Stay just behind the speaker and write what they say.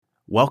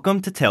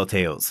Welcome to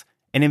Telltales,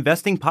 an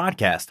investing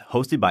podcast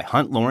hosted by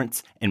Hunt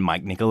Lawrence and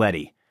Mike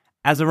Nicoletti.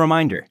 As a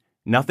reminder,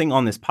 nothing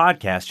on this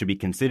podcast should be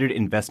considered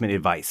investment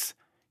advice.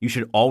 You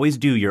should always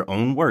do your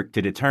own work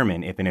to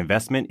determine if an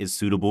investment is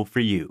suitable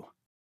for you.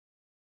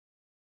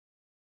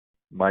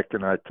 Mike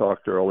and I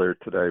talked earlier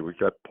today. We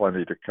got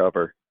plenty to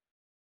cover.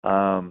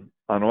 On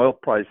oil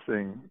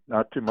pricing,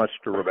 not too much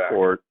to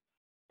report.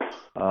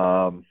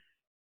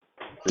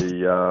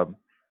 The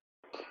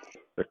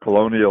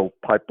Colonial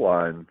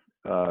Pipeline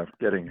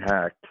getting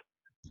hacked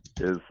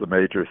is the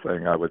major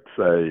thing, I would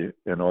say,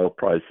 in oil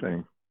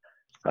pricing.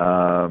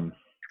 I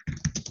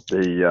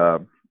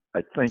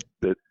think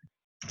that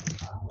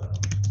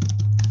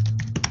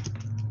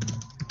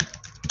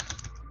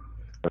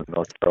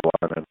North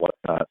Carolina and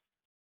whatnot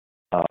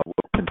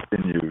will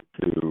continue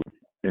to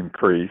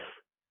increase.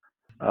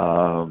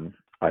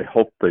 I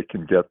hope they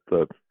can get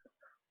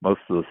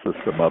most of the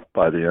system up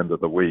by the end of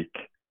the week.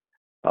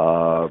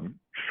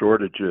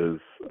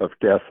 Shortages of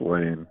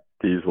gasoline,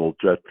 diesel,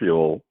 jet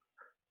fuel,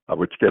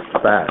 which gets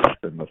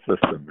bashed in the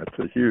system. It's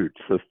a huge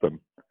system.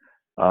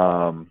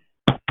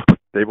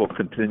 They will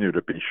continue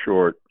to be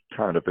short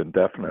kind of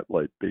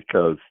indefinitely,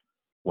 because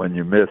when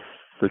you miss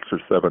 6 or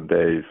 7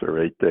 days or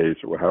 8 days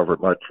or however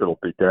much it'll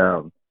be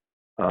down,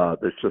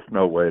 there's just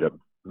no way to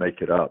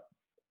make it up.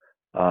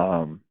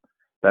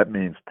 That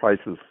means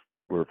prices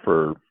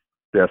for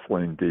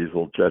gasoline,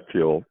 diesel, jet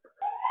fuel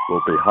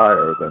will be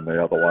higher than they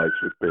otherwise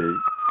would be.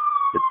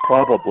 It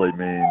probably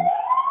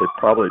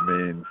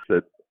means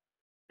that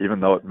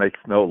even though it makes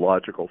no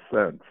logical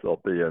sense,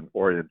 there'll be an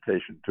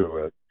orientation to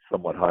a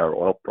somewhat higher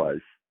oil price.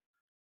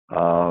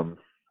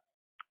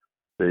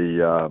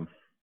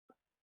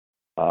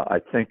 I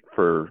think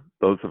for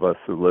those of us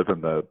who live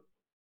in the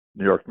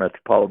New York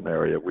metropolitan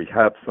area, we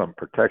have some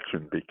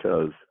protection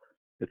because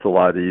it's a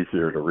lot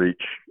easier to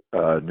reach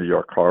New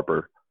York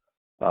Harbor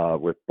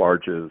with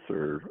barges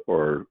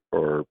or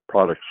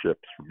product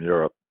ships from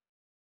Europe.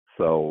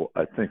 So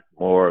I think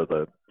more of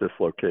the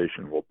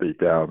dislocation will be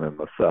down in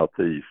the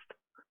southeast,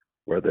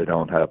 where they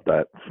don't have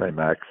that same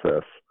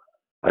access.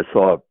 I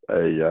saw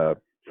an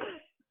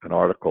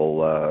article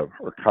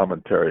or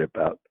commentary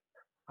about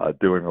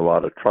doing a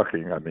lot of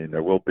trucking. I mean,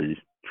 there will be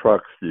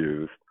trucks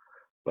used,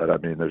 but I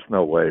mean, there's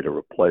no way to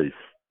replace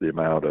the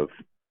amount of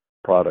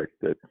product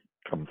that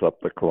comes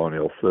up the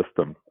Colonial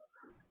system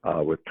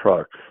with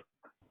trucks.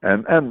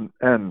 And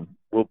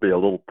we'll be a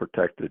little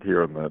protected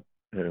here in the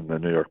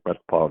New York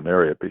metropolitan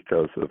area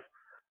because of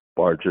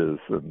barges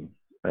and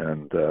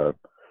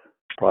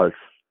product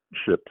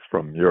ships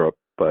from Europe,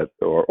 but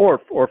or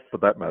for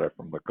that matter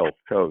from the Gulf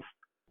Coast.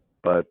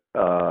 But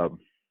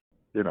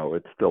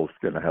it's still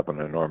going to have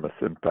an enormous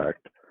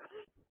impact.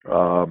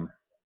 On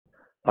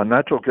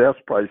natural gas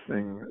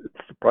pricing,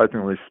 it's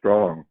surprisingly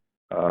strong.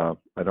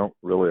 I don't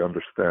really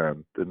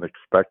understand. Didn't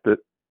expect it.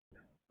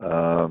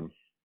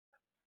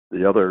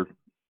 The other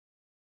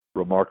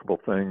remarkable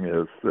thing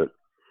is that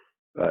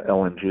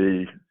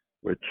LNG,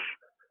 which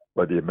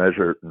whether you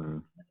measure it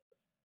in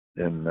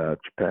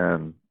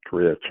Japan,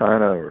 Korea,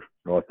 China, or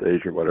North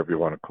Asia, whatever you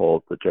want to call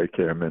it, the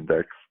JKM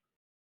index,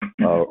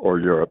 or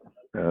Europe,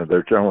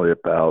 they're generally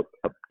about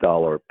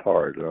 $1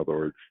 apart. In other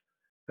words,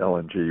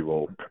 LNG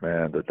will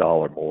command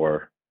 $1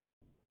 more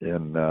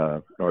in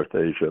North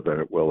Asia than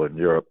it will in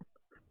Europe.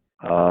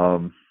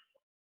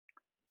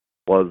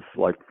 Was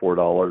like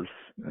 $4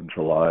 in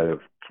July of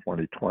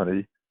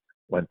 2020,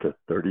 went to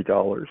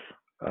 $30,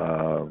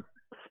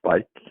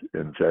 spike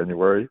in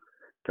January,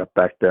 got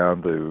back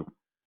down to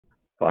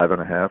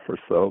 5.5 or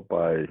so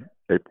by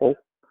April,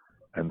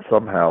 and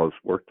somehow has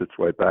worked its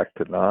way back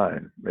to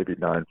 9, maybe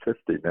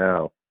 9.50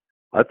 now.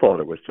 I thought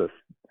it was just,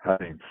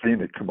 having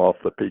seen it come off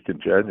the peak in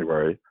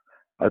January,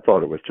 I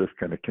thought it was just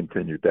going to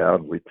continue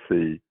down. We'd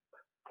see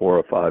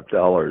 $4 or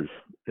 $5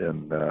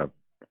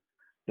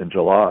 in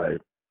July.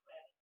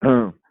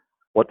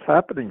 What's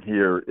happening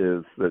here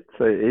is that,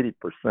 say,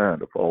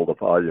 80% of all the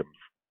volumes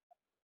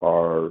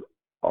are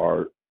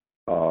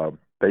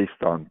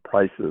based on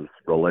prices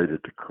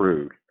related to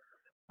crude.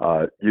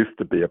 It used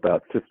to be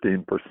about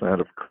 15%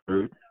 of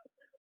crude.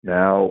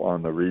 Now,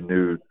 on the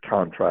renewed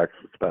contracts,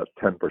 it's about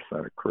 10%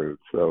 of crude.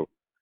 So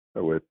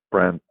with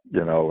Brent,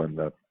 in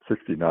the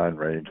 69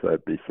 range,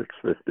 that'd be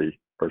 650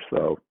 or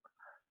so.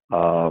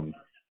 On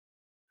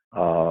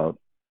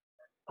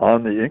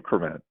the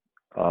increment,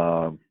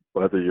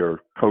 whether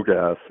you're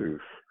Kogas, who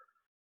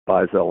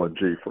buys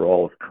LNG for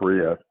all of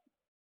Korea,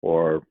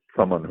 or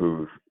someone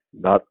who's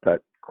not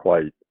that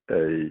quite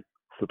a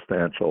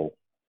substantial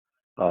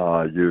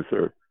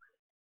user,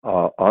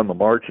 on the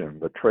margin,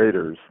 the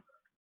traders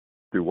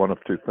do one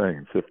of two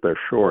things. If they're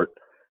short,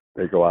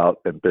 they go out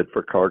and bid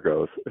for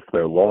cargoes. If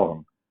they're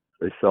long,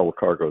 they sell the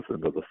cargoes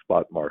into the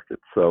spot market.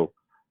 So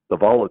the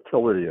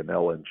volatility in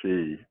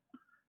LNG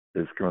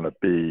is going to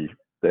be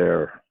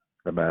there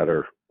no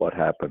matter what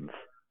happens,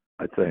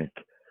 I think.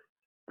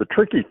 The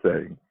tricky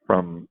thing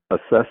from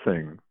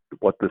assessing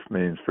what this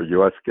means for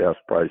U.S. gas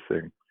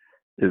pricing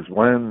is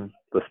when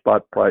the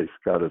spot price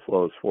got as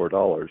low as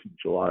 $4 in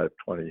July of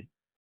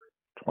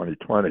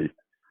 2020,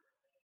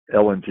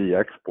 LNG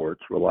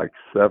exports were like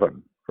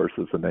 7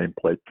 versus a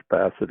nameplate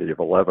capacity of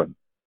 11.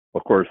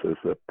 Of course, as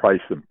the price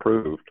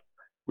improved,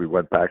 we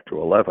went back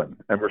to 11,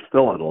 and we're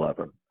still at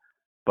 11.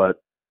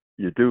 But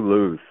you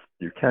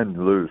can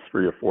lose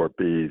 3 or 4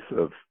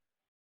 Bs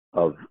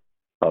of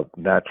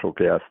natural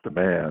gas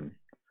demand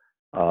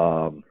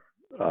um,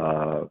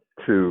 uh,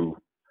 to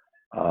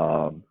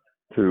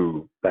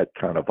to that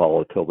kind of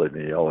volatility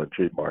in the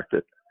LNG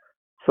market.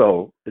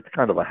 So it's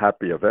kind of a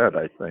happy event,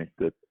 I think,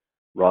 that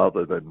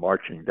rather than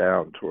marching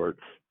down towards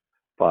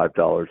 $5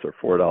 or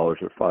 $4 or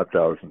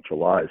 $5 in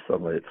July,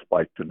 suddenly it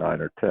spiked to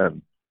 9 or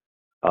 10.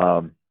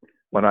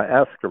 When I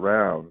ask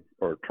around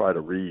or try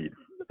to read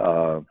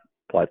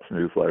Platts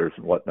newsletters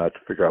and whatnot to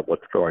figure out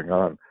what's going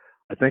on,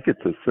 I think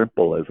it's as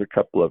simple as a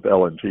couple of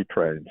LNG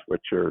trains,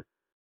 which are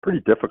pretty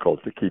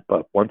difficult to keep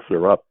up. Once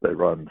they're up, they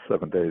run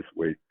 7 days a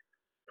week,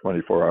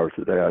 24 hours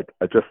a day.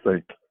 I just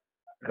think,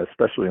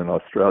 especially in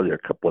Australia,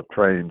 a couple of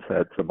trains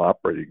had some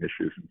operating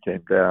issues and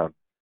came down,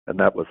 and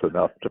that was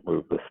enough to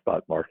move the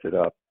spot market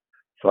up.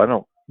 So I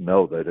don't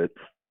know that it's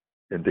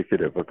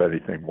indicative of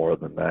anything more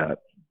than that.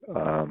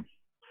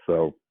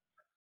 So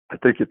I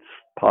think it's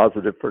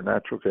positive for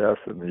natural gas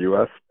in the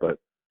U.S., but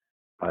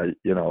I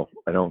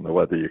don't know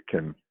whether you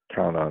can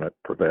count on it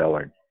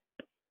prevailing.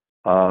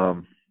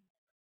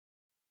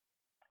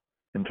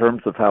 In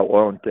terms of how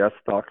oil and gas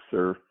stocks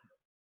are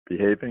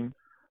behaving,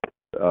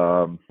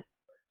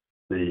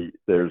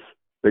 there's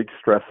big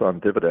stress on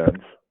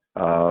dividends.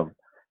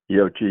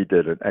 EOG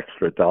did an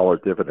extra dollar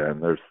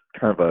dividend. There's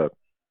kind of a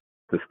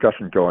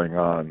discussion going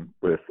on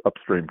with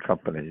upstream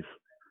companies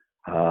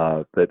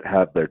that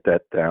have their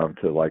debt down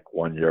to like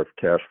 1 year of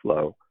cash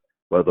flow,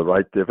 where the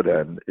right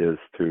dividend is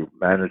to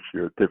manage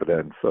your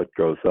dividend so it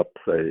goes up,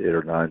 say, 8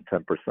 or 9,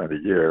 10%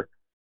 a year,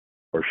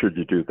 or should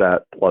you do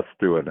that plus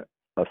do a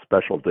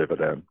special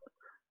dividend?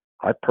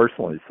 I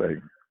personally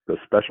think the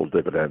special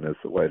dividend is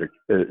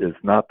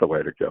not the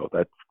way to go.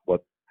 That's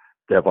what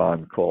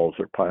Devon calls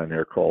or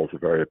Pioneer calls a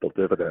variable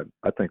dividend.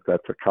 I think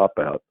that's a cop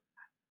out.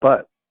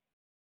 But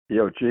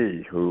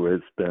EOG, who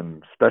has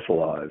been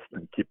specialized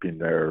in keeping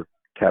their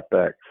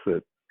capex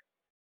at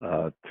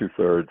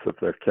 2/3 of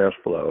their cash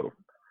flow,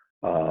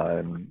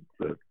 and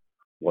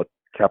what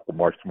capital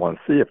markets want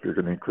to see if you're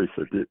going to increase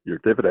your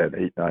dividend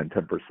 8, 9,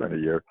 10% a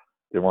year,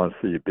 they want to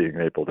see you being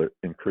able to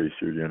increase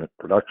your unit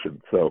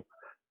production. So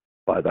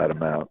by that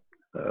amount,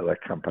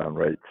 that compound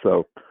rate.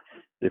 So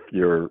if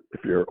you're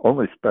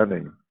only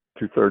spending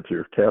 2/3 of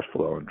your cash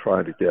flow and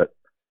trying to get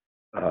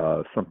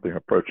something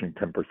approaching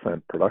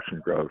 10% production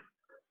growth,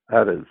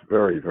 that is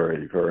very,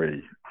 very,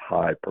 very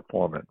high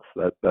performance.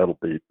 That'll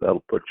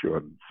put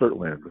you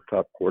certainly in the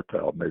top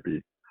quartile,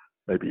 maybe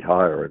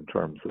higher in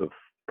terms of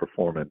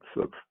performance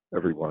of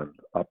everyone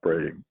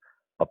operating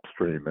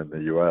upstream in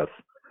the U.S.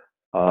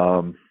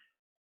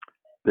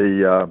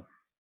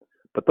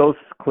 But those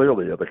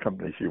clearly are the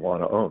companies you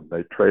want to own.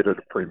 They trade at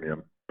a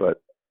premium,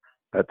 but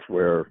that's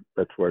where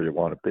you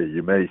want to be.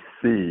 You may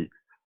see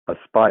a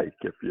spike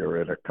if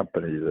you're in a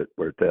company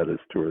where debt is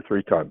 2 or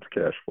 3 times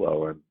cash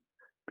flow, and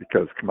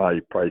because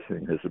commodity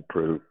pricing has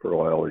improved for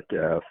oil and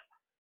gas,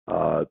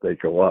 they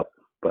go up.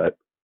 But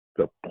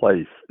the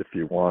place, if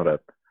you want to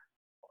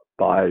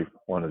buy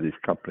one of these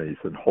companies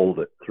and hold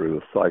it through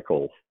the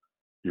cycles,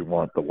 you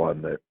want the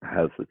one that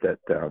has the debt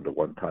down to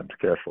 1 times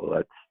cash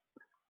flow.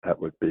 That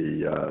would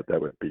be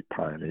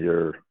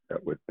Pioneer,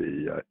 that would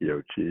be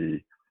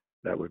EOG,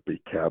 that would be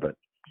Cabot.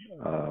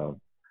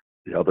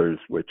 The others,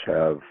 which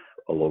have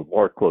a little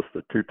more, close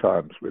to 2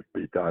 times, would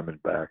be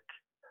Diamondback,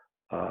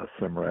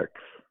 Cimarex.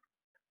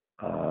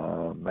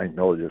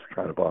 Magnolia's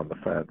kind of on the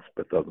fence,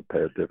 but doesn't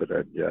pay a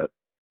dividend yet.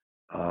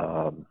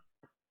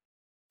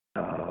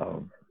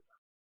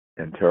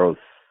 Antero's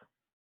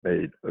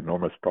made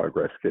enormous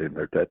progress getting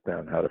their debt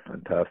down, had a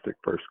fantastic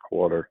first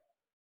quarter,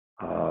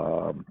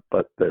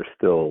 but they're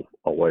still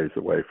a ways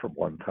away from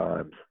 1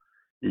 times.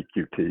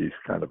 EQT's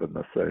kind of in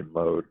the same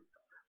mode.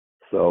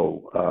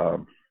 So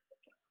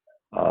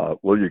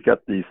will you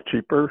get these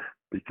cheaper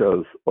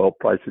because oil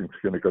pricing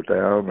is going to go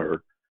down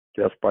or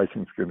gas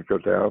pricing is going to go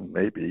down?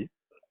 Maybe.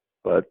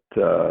 But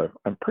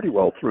I'm pretty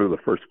well through the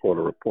first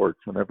quarter reports,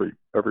 and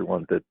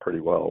everyone did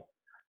pretty well.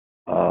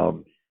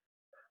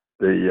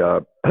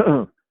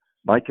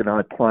 Mike and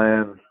I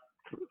plan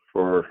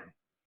for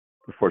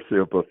the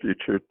foreseeable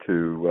future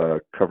to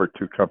cover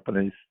 2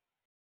 companies.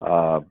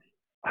 I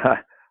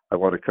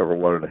want to cover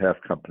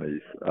 1.5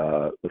 companies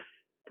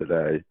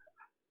today.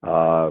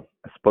 I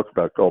spoke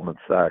about Goldman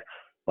Sachs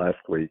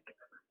last week.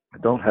 I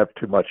don't have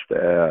too much to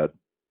add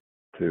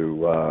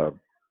to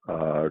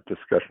our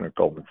discussion of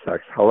Goldman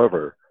Sachs.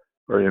 However,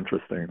 very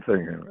interesting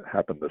thing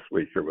happened this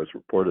week, or was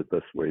reported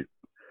this week.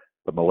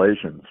 The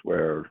Malaysians,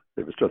 where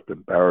it was just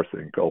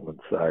embarrassing. Goldman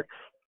Sachs,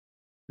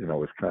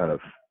 was kind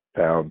of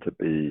found to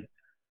be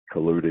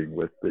colluding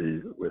with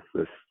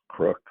this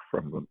crook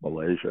from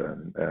Malaysia,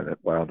 and it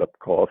wound up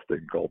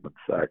costing Goldman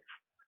Sachs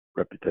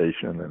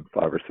reputation and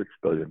 $5 or $6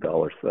 billion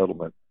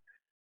settlement.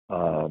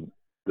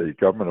 The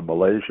government of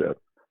Malaysia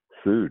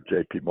sued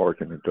J.P.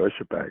 Morgan and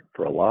Deutsche Bank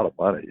for a lot of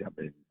money. I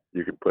mean,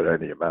 you can put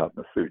any amount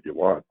in the suit you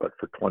want, but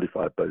for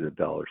 $25 billion.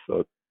 So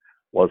it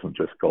wasn't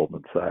just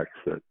Goldman Sachs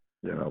that,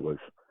 was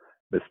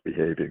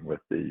misbehaving with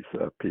these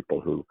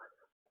people who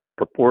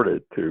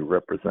purported to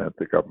represent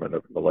the government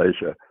of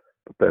Malaysia,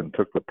 but then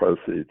took the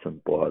proceeds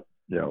and bought,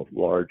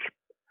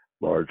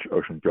 large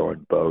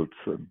ocean-going boats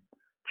and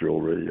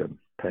jewelry and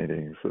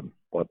paintings and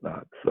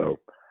whatnot. So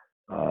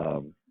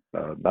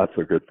not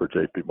so good for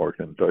J.P.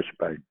 Morgan and Deutsche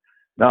Bank.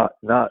 Not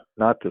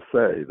to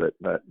say that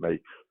that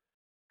makes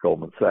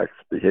Goldman Sachs'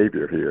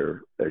 behavior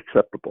here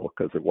acceptable,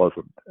 because it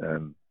wasn't.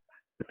 And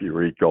if you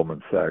read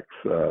Goldman Sachs'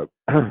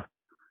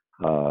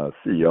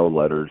 CEO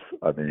letters,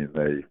 I mean,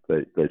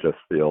 they just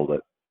feel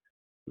that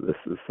this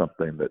is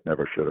something that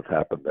never should have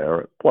happened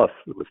there. Plus,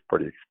 it was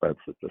pretty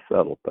expensive to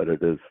settle, but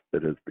it is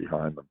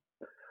behind them.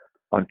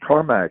 On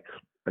CarMax,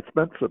 I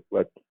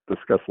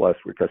discussed last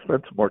week, I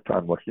spent some more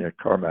time looking at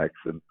CarMax,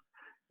 and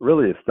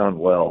really it's done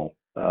well.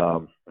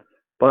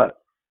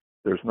 But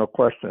there's no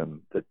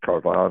question that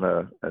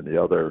Carvana and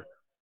the other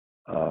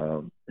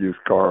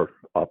used car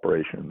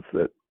operations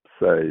that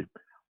say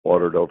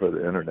ordered over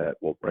the internet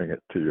will bring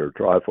it to your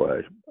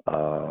driveway.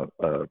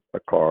 A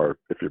car,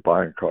 if you're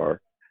buying a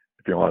car,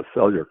 if you want to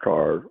sell your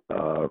car,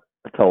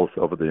 tell us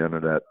over the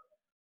internet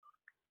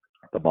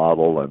the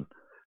model and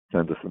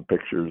send us some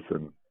pictures,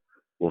 and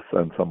we'll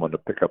send someone to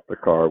pick up the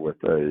car with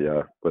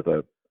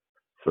a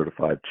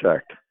certified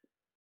check.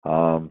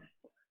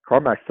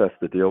 CarMax has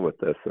to deal with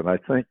this, and I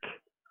think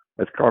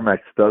as CarMax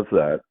does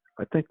that,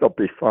 I think they'll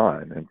be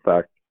fine. In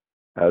fact,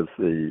 as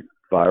the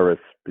virus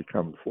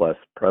becomes less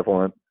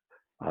prevalent,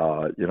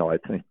 I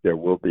think there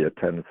will be a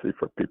tendency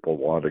for people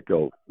to want to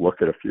go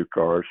look at a few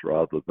cars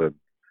rather than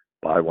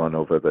buy one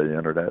over the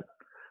internet.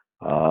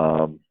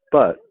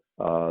 But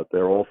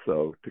they're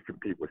also, to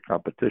compete with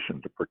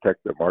competition, to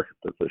protect their market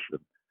position,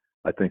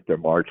 I think their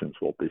margins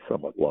will be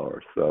somewhat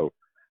lower. So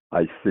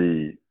I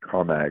see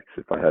CarMax,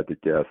 if I had to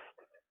guess,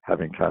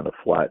 having kind of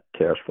flat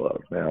cash flow.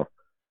 Now,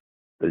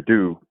 they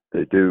do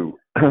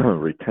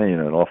retain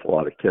an awful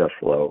lot of cash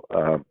flow.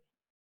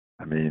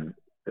 I mean,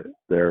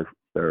 their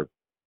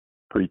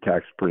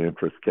pre-tax,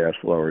 pre-interest cash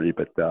flow, or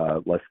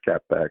EBITDA less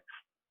capex,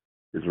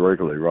 is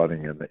regularly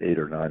running in the 800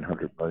 or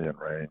 900 million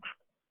range.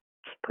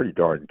 It's pretty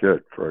darn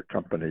good for a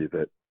company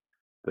that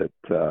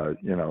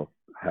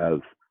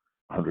has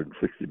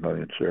 160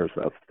 million shares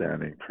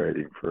outstanding,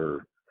 trading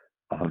for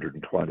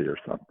 120 or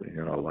something.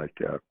 Like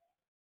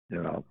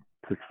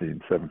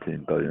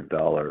 16-17 billion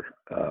dollar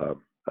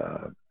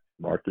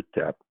market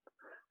cap.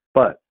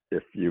 But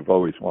if you've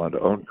always wanted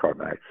to own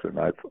CarMax, and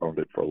I've owned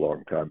it for a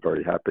long time,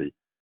 very happy,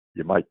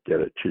 you might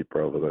get it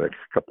cheaper over the next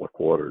couple of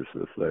quarters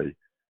as they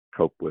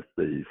cope with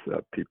these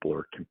people who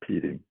are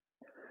competing.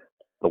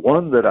 The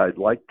one that I'd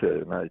like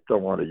to, and I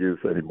don't want to use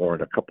any more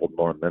in a couple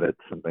more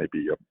minutes, and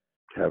maybe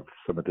have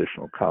some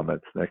additional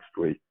comments next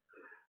week.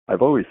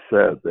 I've always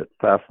said that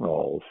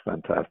Fastenal is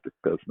fantastic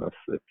business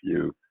if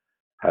you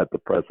had the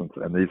presence,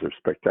 and these are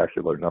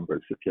spectacular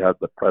numbers, if you had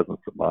the presence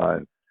of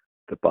mind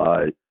to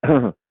buy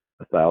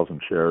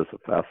 1,000 shares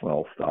of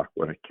Fastenal stock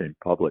when it came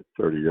public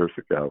 30 years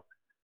ago.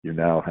 You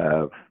now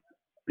have,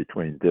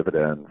 between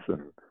dividends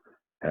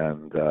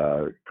and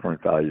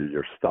current value of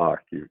your stock,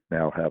 you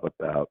now have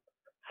about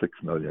 $6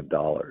 million.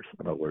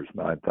 In other words,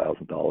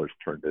 $9,000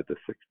 turned into $6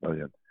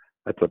 million.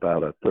 That's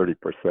about a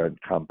 30%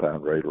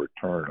 compound rate of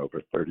return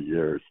over 30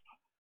 years.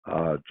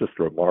 Just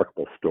a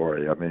remarkable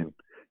story. I mean,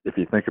 if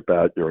you think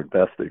about your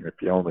investing,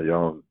 if you only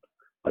own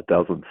a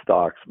dozen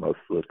stocks most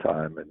of the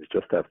time, and you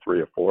just have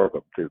 3 or 4 of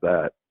them do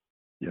that,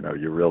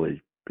 you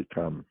really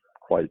become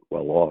quite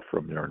well off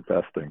from your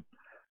investing.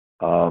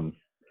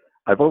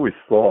 I've always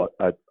thought,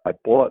 I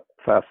bought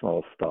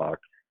Fastenal stock.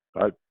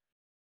 I'm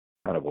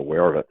kind of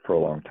aware of it for a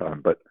long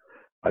time, but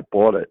I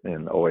bought it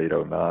in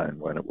 0809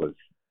 when it was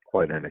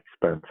quite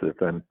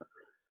inexpensive. And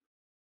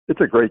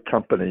it's a great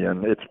company,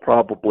 and it's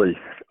probably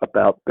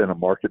about been a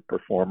market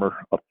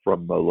performer up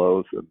from the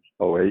lows in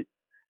 08.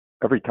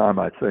 Every time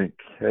I think,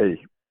 hey,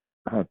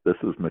 this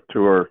is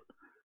mature,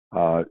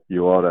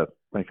 you ought to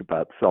think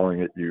about selling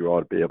it, you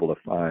ought to be able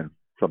to find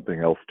something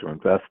else to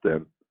invest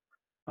in.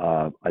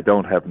 I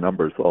don't have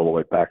numbers all the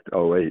way back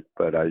to 08,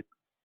 but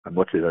I'm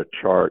looking at a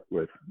chart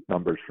with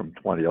numbers from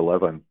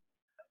 2011.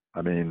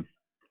 I mean,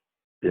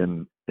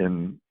 in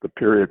the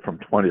period from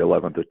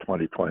 2011 to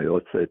 2020,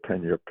 let's say a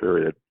 10-year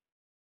period,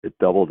 it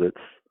doubled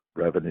its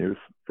revenues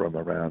from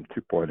around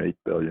 2.8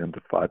 billion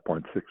to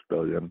 5.6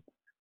 billion.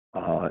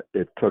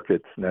 It took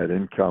its net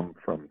income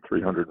from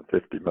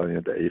 350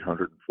 million to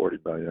 840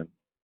 million.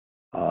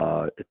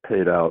 It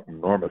paid out an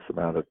enormous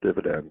amount of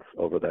dividends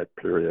over that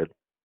period.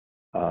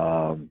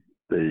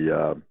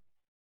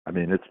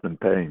 It's been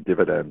paying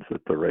dividends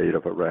at the rate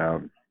of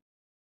around,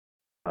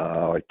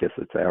 I guess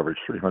it's average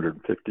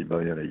 350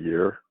 million a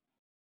year.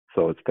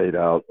 So it's paid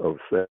out over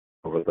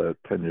the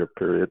 10-year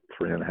period,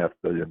 $3.5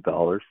 billion.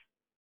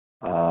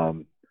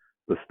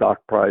 The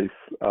stock price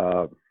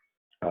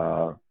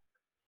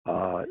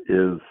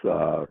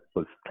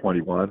was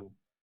 21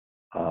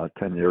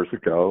 10 years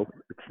ago.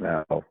 It's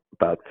now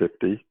about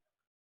 50.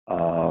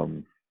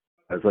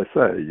 As I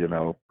say,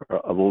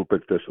 a little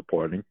bit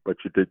disappointing, but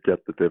you did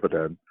get the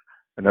dividend.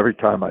 And every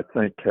time I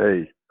think,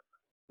 hey,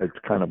 it's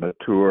kind of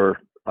mature,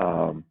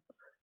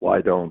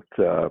 why don't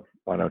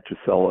you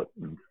sell it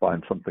and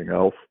find something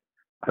else?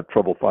 I have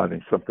trouble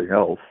finding something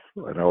else,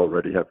 and I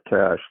already have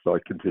cash, so I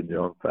continue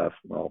on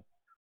Fastenal.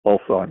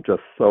 Also, I'm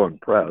just so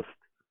impressed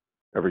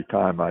every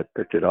time I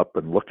pick it up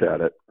and look at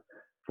it.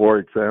 For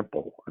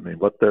example,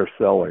 what they're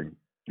selling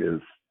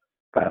is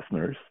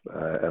fasteners,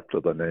 after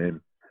the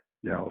name,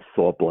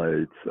 saw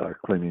blades,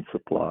 cleaning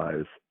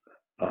supplies.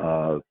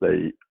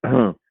 They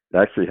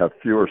actually have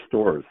fewer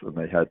stores than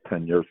they had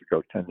 10 years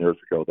ago. 10 years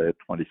ago, they had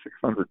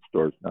 2,600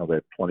 stores. Now they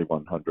have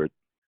 2,100.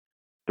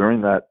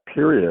 During that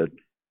period,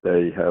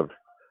 they have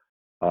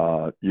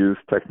used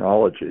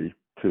technology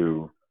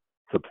to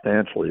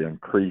substantially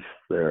increase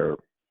their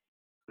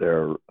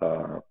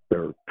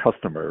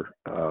customer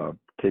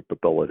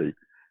capability.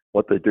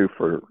 What they do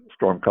for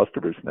strong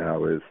customers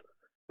now is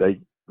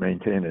they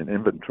maintain an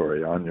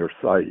inventory on your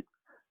site,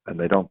 and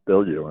they don't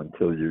bill you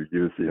until you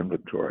use the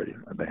inventory.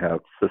 And they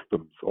have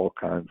systems, all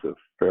kinds of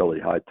fairly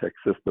high-tech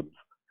systems,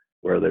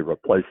 where they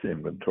replace the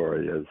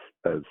inventory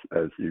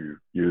as you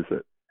use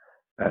it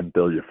and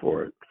bill you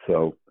for it.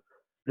 So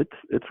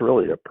it's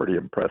really a pretty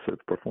impressive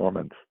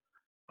performance.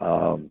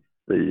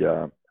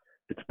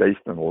 It's based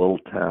in a little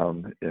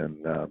town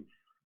in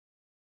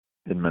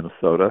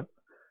Minnesota.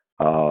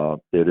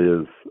 It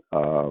is,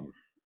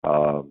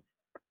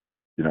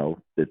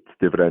 its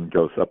dividend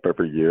goes up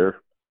every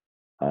year.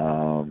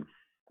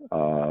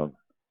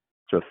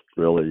 Just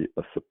really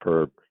a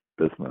superb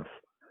business.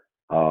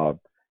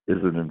 Is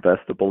it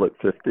investable at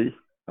 50?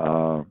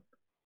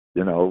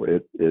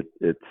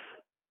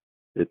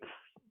 It's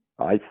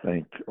I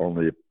think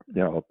only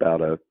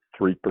about a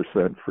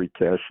 3% free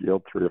cash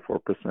yield, 3 or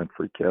 4%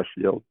 free cash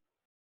yield,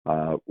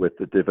 with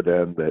the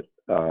dividend that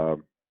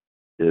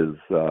is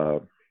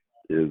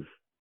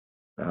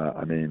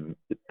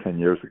 10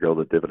 years ago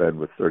the dividend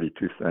was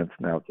 32 cents.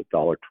 Now it's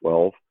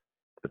 $1.12.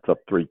 It's up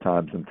 3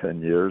 times in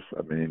 10 years.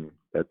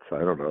 That's, I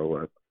don't know,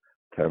 a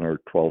 10 or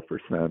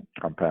 12%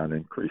 compound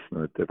increase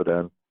in the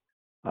dividend.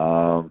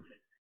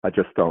 I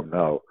just don't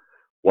know.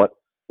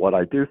 What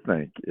I do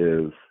think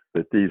is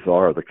that these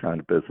are the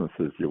kind of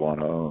businesses you want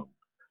to own.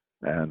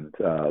 And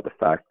the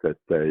fact that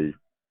they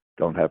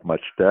don't have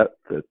much debt,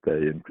 that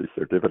they increase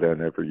their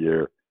dividend every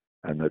year,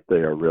 and that they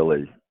are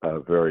really a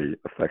very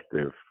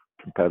effective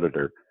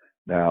competitor.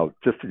 Now,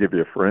 just to give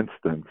you, for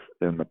instance,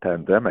 in the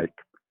pandemic,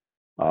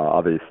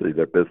 obviously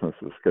their business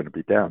is going to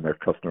be down. Their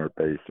customer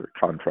base are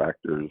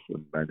contractors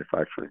and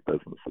manufacturing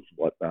businesses and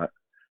whatnot.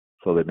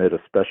 So they made a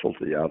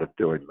specialty out of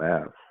doing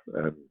masks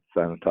and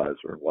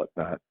sanitizer and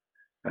whatnot.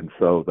 And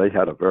so they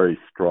had a very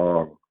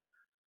strong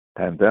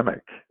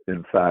pandemic.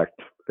 In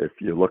fact, if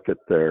you look at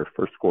their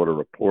first quarter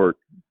report,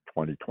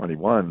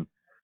 2021,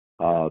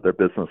 their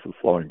business is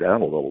slowing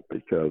down a little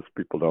because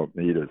people don't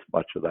need as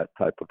much of that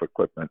type of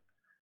equipment.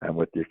 And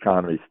with the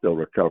economy still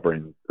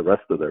recovering, the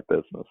rest of their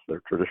business,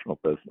 their traditional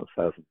business,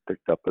 hasn't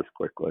picked up as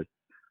quickly,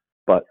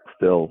 but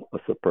still a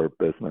superb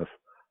business.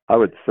 I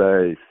would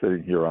say,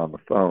 sitting here on the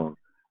phone,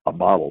 a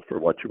model for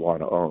what you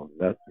want to own.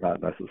 That's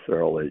not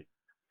necessarily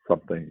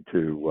something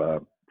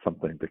to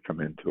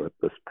come into at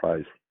this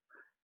price.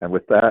 And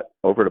with that,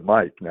 over to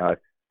Mike. Now,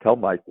 tell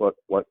Mike what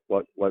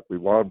we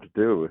want him to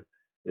do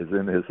is,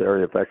 in his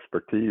area of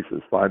expertise,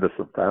 is find us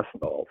some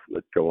Fastenals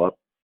that go up,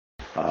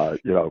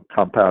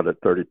 compound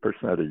at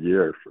 30% a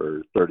year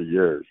for 30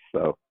 years.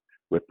 So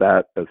with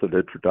that as an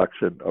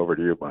introduction, over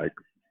to you, Mike.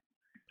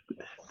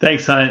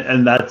 Thanks, Hunt.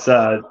 And that's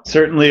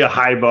certainly a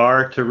high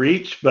bar to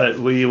reach, but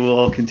we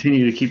will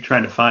continue to keep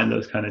trying to find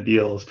those kind of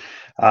deals.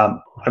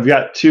 I've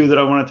got 2 that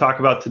I want to talk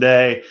about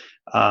today.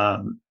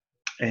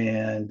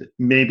 And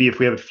maybe if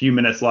we have a few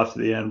minutes left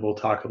at the end, we'll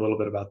talk a little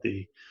bit about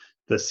the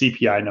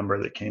CPI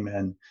number that came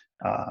in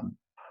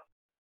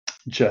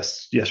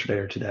just yesterday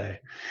or today.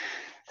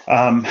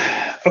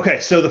 Okay,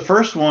 so the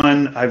first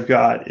one I've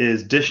got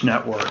is Dish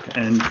Network,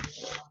 and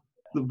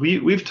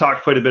we've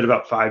talked quite a bit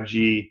about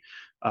 5G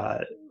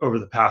over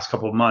the past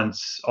couple of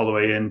months, all the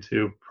way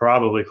into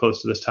probably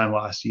close to this time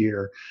last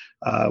year.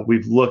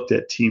 We've looked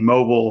at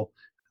T-Mobile,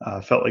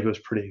 felt like it was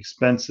pretty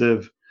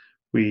expensive.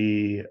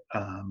 We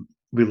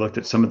looked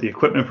at some of the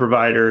equipment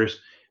providers.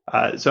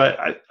 So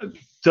I've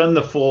done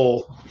the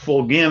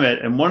full gamut,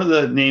 and one of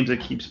the names that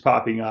keeps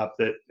popping up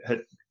that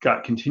had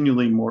got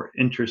continually more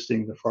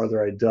interesting the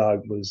farther I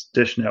dug was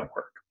Dish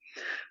Network.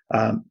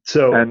 And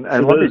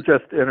let me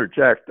just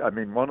interject.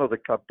 One of the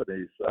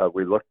companies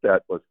we looked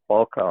at was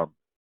Qualcomm,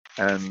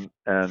 and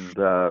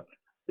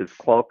is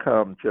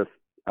Qualcomm just?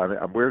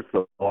 Where's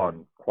the law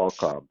on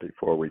Qualcomm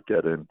before we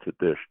get into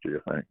Dish? Do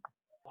you think?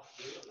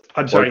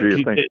 I'm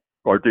sorry.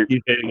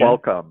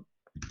 Qualcomm?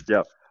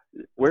 Yeah.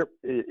 Where,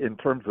 in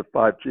terms of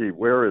 5G,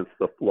 where is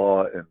the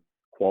flaw in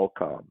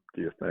Qualcomm,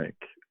 do you think?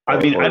 I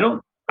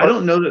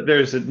don't know that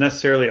there's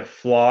necessarily a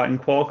flaw in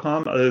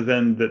Qualcomm, other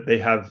than that they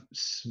have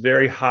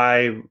very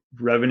high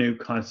revenue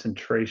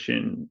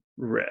concentration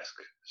risk.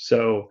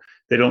 So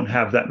they don't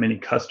have that many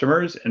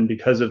customers, and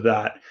because of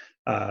that,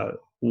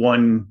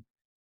 one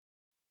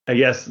I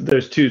guess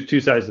there's two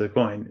sides of the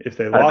coin. If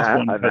they lost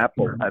one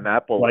customer, like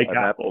Apple,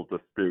 Apple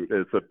dispute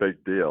is a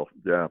big deal.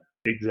 Yeah,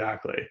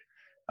 exactly.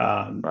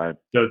 right.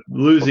 So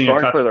Well, losing a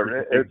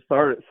customer.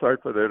 sorry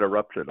for the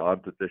interruption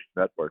on the Dish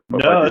Network.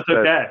 But when No, you it's said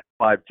okay.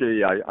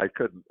 5G, I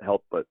couldn't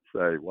help but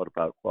say, what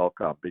about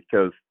Qualcomm?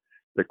 Because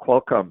the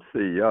Qualcomm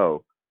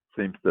CEO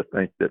seems to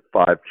think that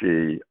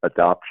 5G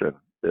adoption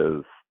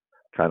is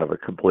kind of a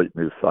complete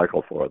new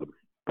cycle for them.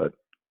 But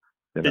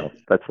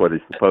that's what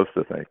he's supposed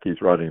to think.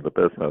 He's running the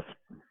business.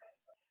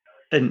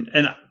 And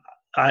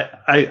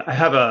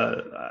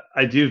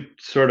I do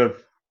sort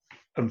of,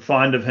 I'm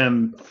fond of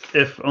him,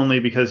 if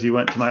only because he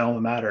went to my alma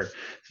mater.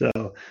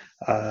 So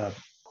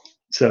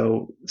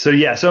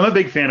yeah, so I'm a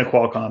big fan of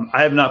Qualcomm.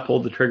 I have not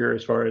pulled the trigger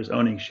as far as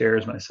owning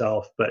shares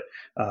myself, but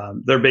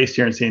they're based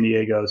here in San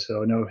Diego,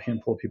 so I know a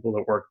handful of people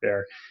that work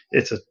there.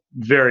 It's a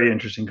very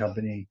interesting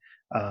company.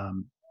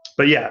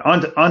 But yeah,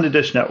 on to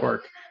Dish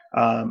Network.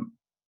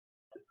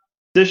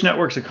 Dish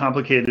Network's a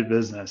complicated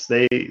business.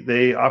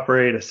 They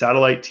operate a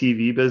satellite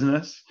TV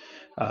business.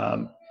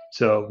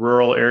 So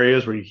rural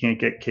areas where you can't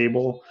get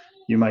cable,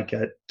 you might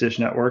get Dish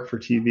Network for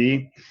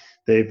TV.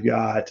 They've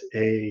got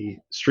a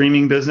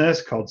streaming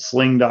business called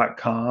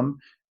Sling.com,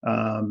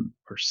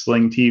 or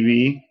Sling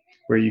TV,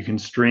 where you can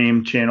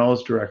stream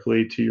channels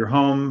directly to your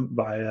home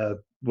via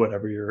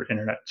whatever your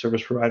internet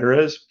service provider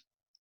is.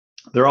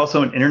 They're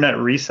also an internet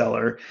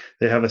reseller.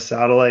 They have a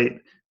satellite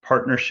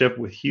partnership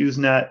with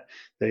HughesNet.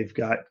 They've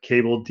got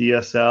cable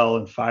DSL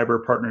and fiber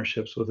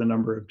partnerships with a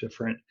number of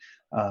different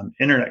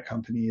internet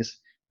companies,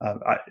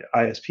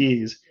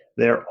 ISPs.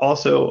 They're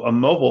also a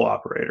mobile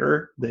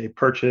operator. They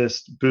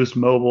purchased Boost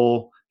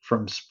Mobile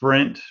from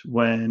Sprint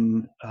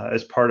when,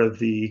 as part of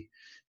the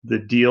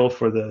deal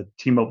for the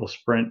T-Mobile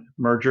Sprint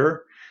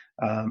merger,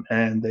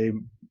 and they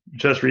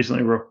just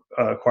recently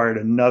acquired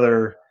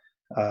another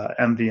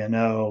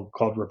MVNO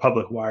called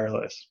Republic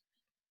Wireless.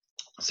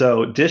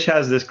 So Dish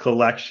has this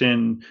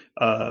collection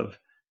of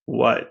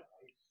what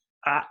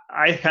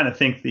I kind of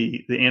think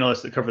the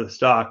analysts that cover the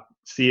stock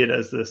see it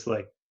as this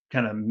like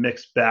kind of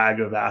mixed bag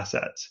of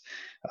assets.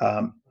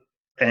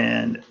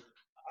 And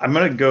I'm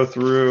going to go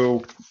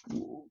through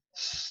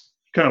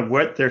kind of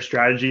what their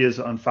strategy is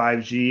on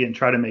 5G and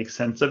try to make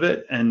sense of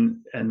it.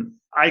 And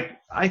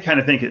I kind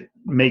of think it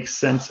makes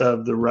sense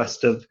of the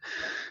rest of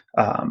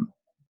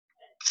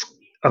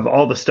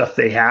all the stuff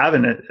they have,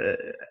 and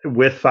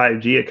with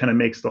 5G, it kind of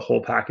makes the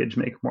whole package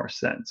make more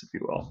sense, if you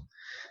will.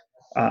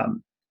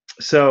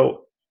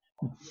 So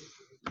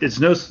it's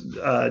no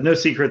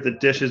secret that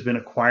Dish has been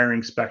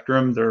acquiring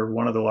spectrum. They're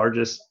one of the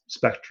largest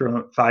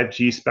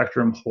 5G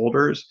spectrum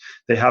holders.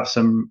 They have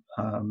some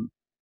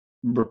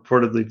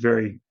reportedly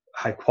very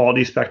high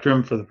quality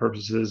spectrum for the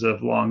purposes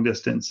of long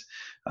distance,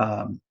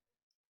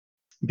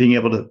 being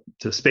able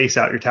to space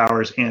out your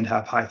towers and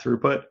have high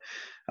throughput.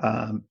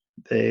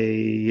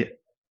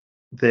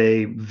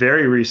 They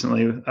very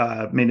recently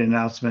made an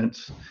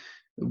announcement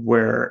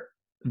where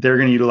they're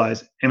going to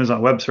utilize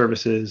Amazon Web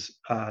Services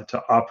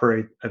to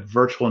operate a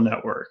virtual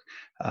network.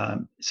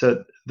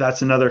 So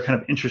that's another kind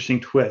of interesting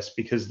twist,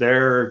 because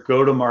their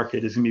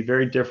go-to-market is going to be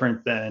very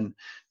different than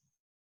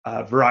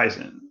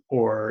Verizon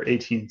or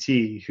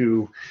AT&T,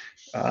 who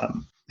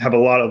have a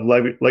lot of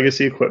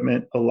legacy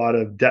equipment, a lot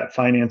of debt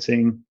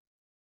financing,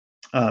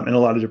 and a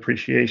lot of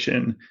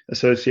depreciation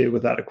associated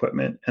with that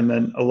equipment, and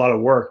then a lot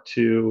of work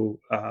to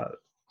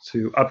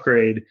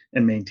upgrade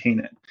and maintain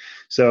it.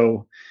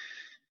 So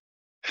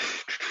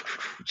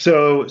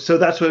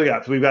that's what we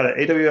got. So we've got an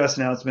AWS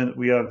announcement.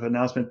 We have an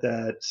announcement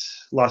that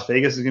Las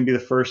Vegas is going to be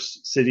the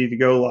first city to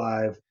go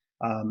live.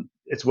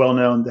 It's well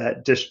known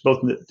that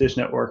both Dish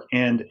Network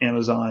and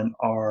Amazon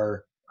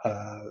are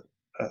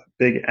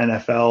big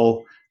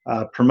NFL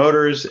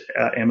promoters.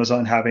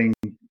 Amazon having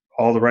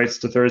all the rights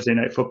to Thursday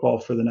Night Football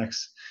for the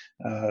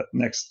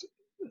next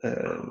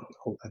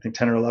I think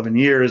 10 or 11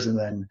 years, and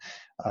then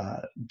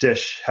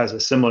Dish has a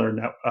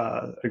similar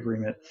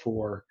agreement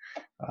for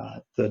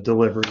the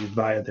delivery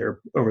via their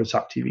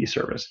over-the-top TV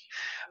service.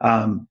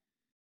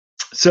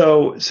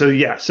 So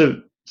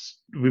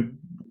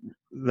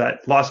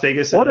that Las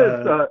Vegas. What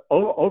is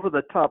over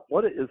the top?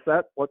 What is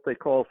that? What they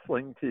call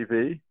Sling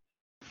TV?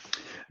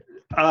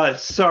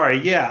 Sorry,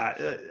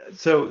 yeah.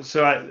 So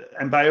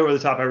and by over the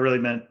top, I really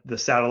meant the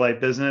satellite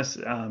business,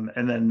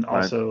 and then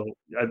also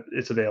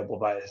it's available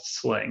via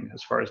Sling,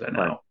 as far as I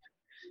know.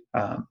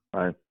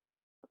 Right.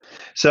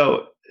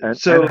 So how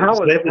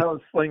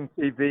is Sling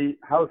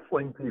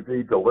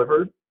TV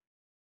delivered?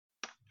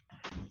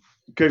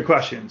 Good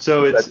question.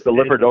 So it's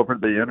delivered over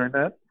the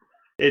internet.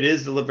 It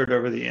is delivered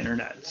over the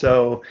internet.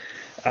 So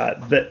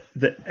and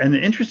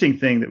the interesting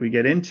thing that we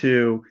get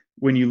into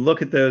when you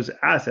look at those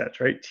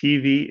assets, right?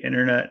 TV,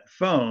 internet,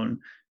 phone,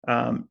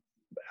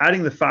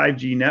 adding the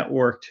 5G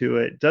network to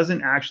it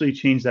doesn't actually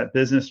change that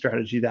business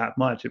strategy that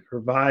much. It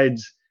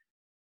provides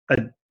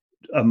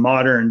a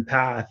modern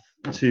path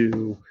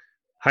to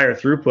higher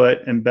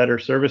throughput and better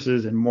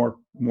services and more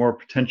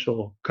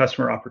potential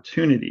customer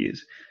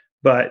opportunities,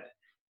 but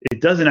it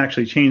doesn't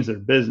actually change their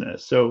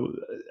business. So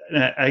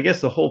I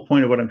guess the whole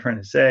point of what I'm trying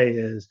to say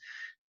is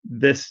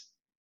this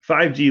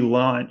 5G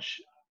launch,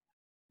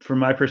 from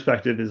my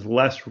perspective, is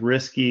less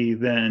risky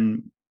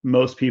than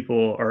most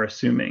people are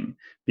assuming,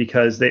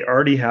 because they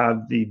already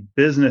have the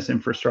business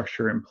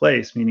infrastructure in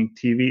place, meaning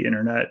TV,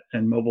 internet,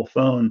 and mobile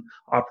phone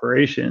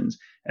operations,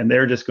 and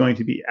they're just going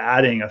to be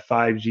adding a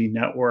 5G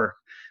network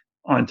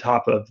on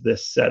top of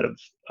this set of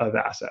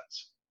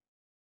assets.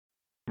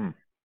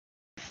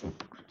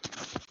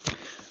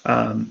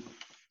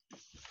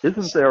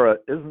 Isn't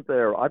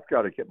there, I've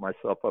got to get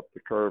myself up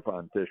the curve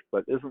on Dish,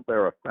 but isn't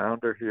there a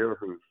founder here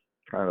who's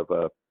kind of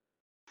a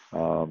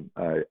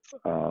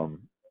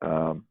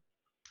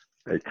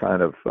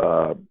kind of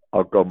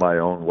I'll go my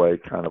own way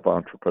kind of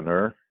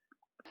entrepreneur?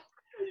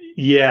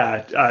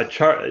 Yeah,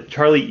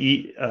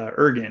 Charlie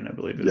Ergen, I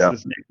believe is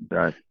his name.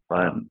 Right,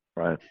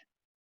 right.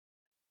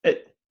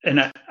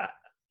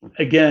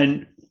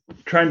 Again,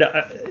 trying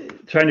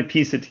to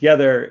piece it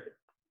together,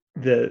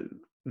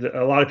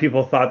 a lot of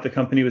people thought the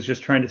company was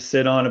just trying to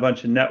sit on a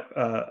bunch of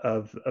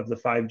of the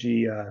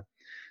 5G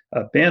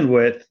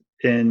bandwidth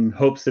in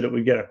hopes that it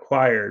would get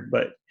acquired,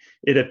 but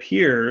it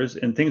appears,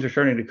 and things are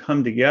starting to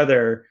come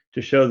together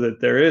to show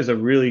that there is a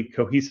really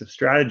cohesive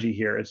strategy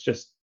here. It's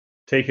just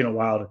taken a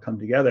while to come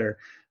together.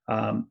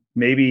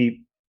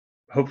 Maybe,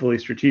 hopefully,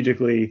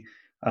 strategically,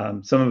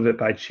 some of it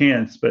by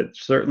chance, but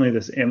certainly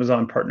this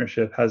Amazon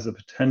partnership has the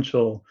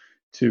potential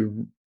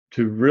to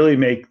really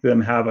make them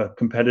have a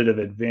competitive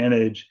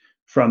advantage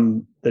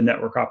from the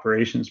network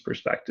operations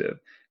perspective,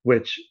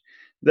 which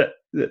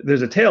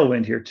there's a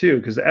tailwind here too,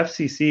 because the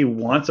FCC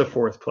wants a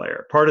fourth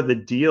player. Part of the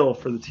deal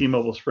for the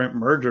T-Mobile Sprint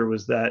merger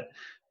was that,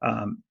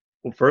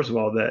 well, first of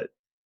all,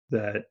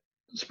 that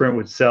Sprint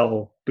would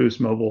sell Boost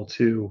Mobile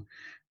to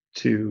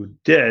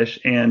Dish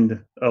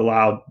and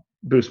allow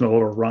Boost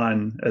Mobile to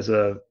run as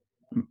a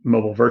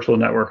mobile virtual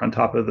network on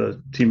top of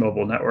the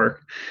T-Mobile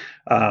network,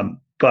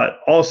 but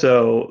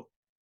also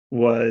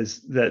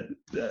was that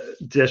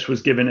Dish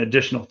was given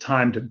additional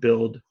time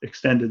to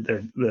extended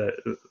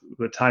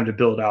the time to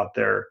build out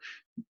their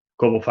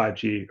global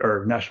 5G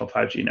or national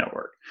 5G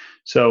network.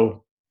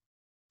 So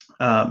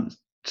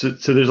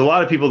there's a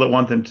lot of people that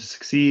want them to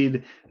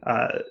succeed.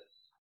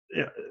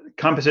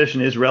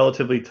 Competition is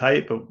relatively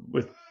tight, but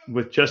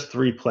with just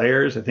 3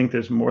 players, I think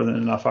there's more than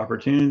enough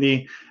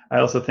opportunity. I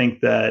also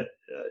think that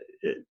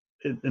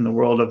in the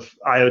world of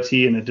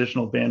IoT and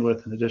additional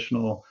bandwidth and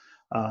additional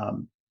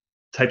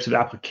types of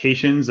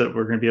applications that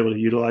we're going to be able to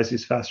utilize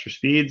these faster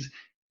speeds,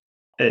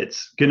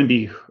 it'll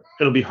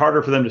be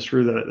harder for them to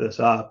screw this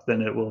up than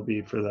it will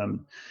be for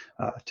them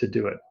to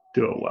do it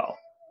well.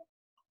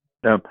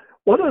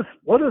 What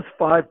does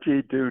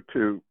 5G do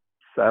to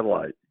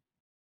satellite?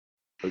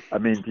 I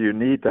mean, do you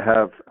need to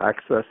have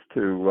access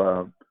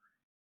to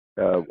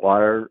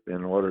wire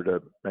in order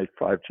to make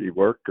 5G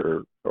work,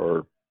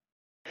 or?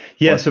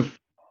 Yeah,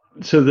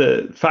 so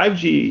the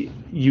 5G,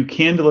 you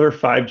can deliver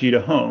 5G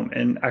to home.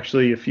 And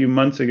actually, a few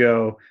months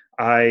ago,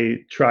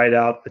 I tried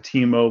out the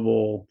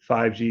T-Mobile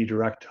 5G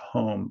direct to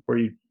home, where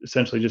you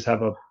essentially just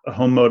have a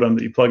home modem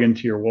that you plug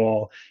into your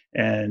wall,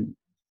 and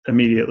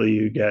immediately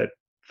you get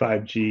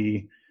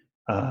 5G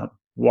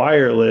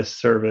wireless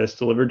service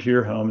delivered to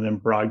your home and then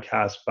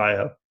broadcast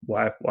via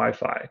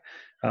Wi-Fi.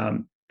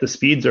 The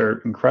speeds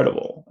are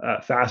incredible,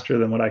 faster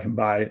than what I can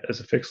buy as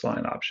a fixed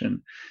line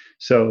option.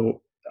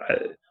 So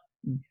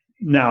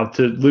now,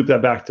 to loop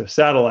that back to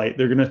satellite,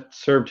 they're going to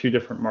serve 2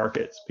 different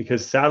markets,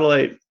 because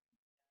satellite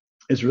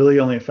is really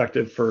only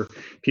effective for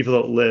people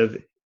that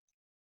live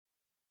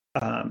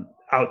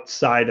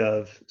outside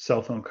of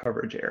cell phone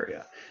coverage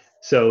area.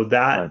 So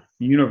that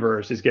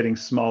universe is getting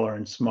smaller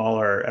and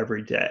smaller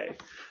every day.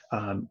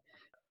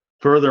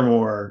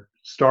 Furthermore,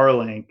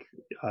 Starlink,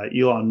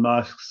 Elon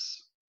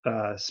Musk's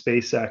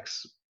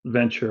SpaceX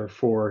venture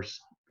for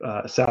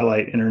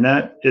satellite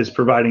internet, is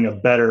providing a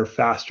better,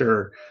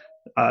 faster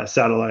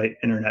satellite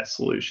internet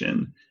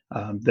solution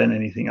than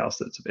anything else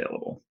that's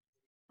available.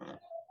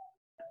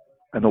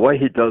 And the way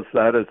he does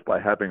that is by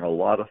having a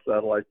lot of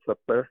satellites up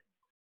there?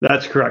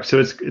 That's correct. So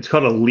it's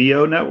called a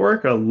LEO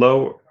network, a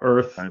low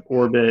Earth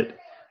orbit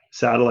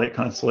satellite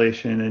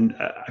constellation. And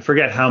I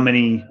forget how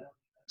many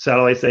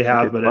satellites they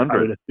have, but I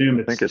would assume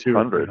it's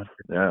 100.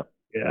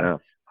 Yeah,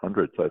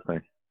 hundreds, I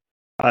think.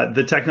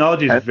 The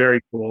technology is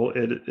very cool.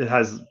 It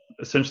has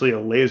essentially a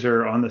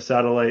laser on the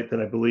satellite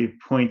that I believe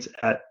points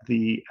at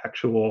the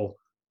actual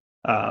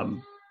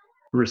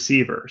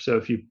receiver. So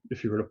if you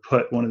were to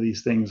put one of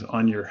these things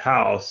on your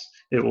house,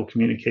 it will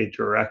communicate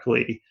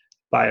directly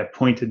by a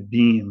pointed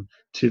beam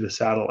to the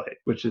satellite,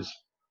 which is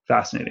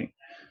fascinating.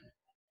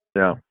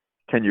 Yeah.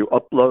 Can you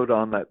upload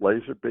on that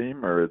laser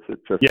beam, or is it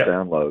just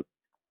download?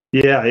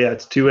 Yeah,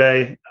 it's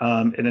 2A,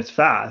 and it's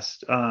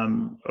fast. I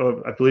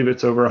believe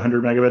it's over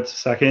 100 megabits a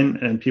second,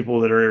 and people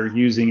that are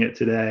using it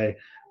today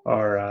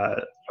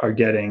are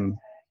getting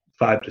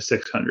 500 to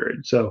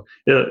 600. So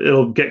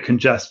it'll get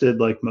congested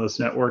like most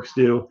networks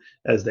do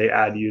as they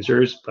add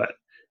users, but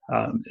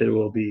it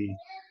will be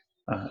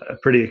a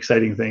pretty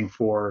exciting thing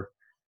for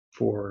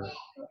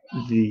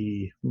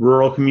the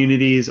rural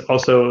communities.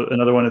 Also,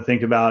 another one to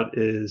think about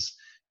is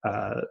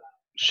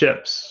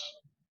ships.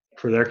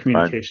 for their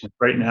communication.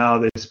 Right now,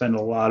 they spend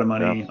a lot of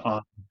money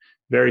on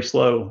very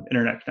slow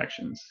internet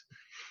connections.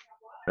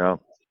 Yeah.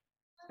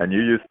 And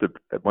you used to,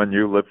 when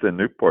you lived in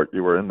Newport,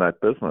 you were in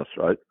that business,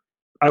 right?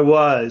 I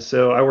was.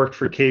 So I worked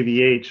for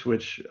KVH,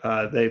 which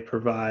they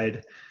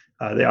provide.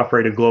 They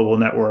operate a global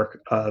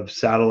network of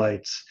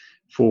satellites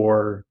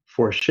for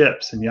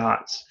ships and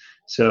yachts.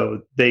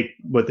 So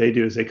what they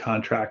do is they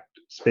contract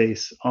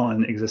space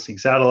on existing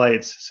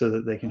satellites so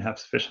that they can have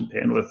sufficient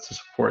bandwidth to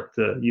support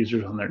the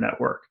users on their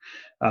network.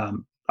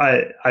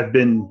 It's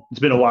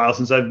been a while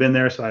since I've been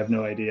there, so I have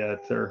no idea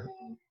if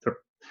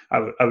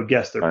I would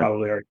guess they're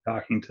probably already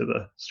talking to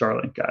the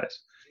Starlink guys.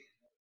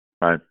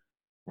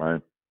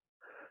 Right.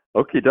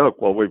 Okie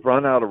doke. Well, we've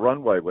run out of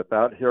runway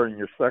without hearing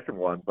your second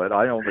one, but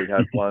I only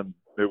had one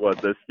new one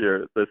this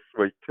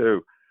week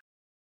too.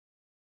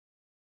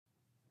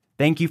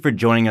 Thank you for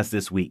joining us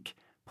this week.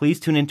 Please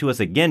tune in to us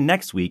again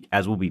next week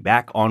as we'll be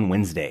back on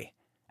Wednesday.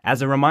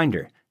 As a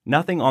reminder,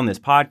 nothing on this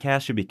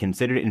podcast should be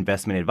considered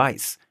investment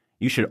advice.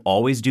 You should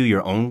always do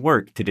your own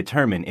work to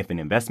determine if an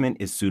investment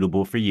is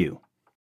suitable for you.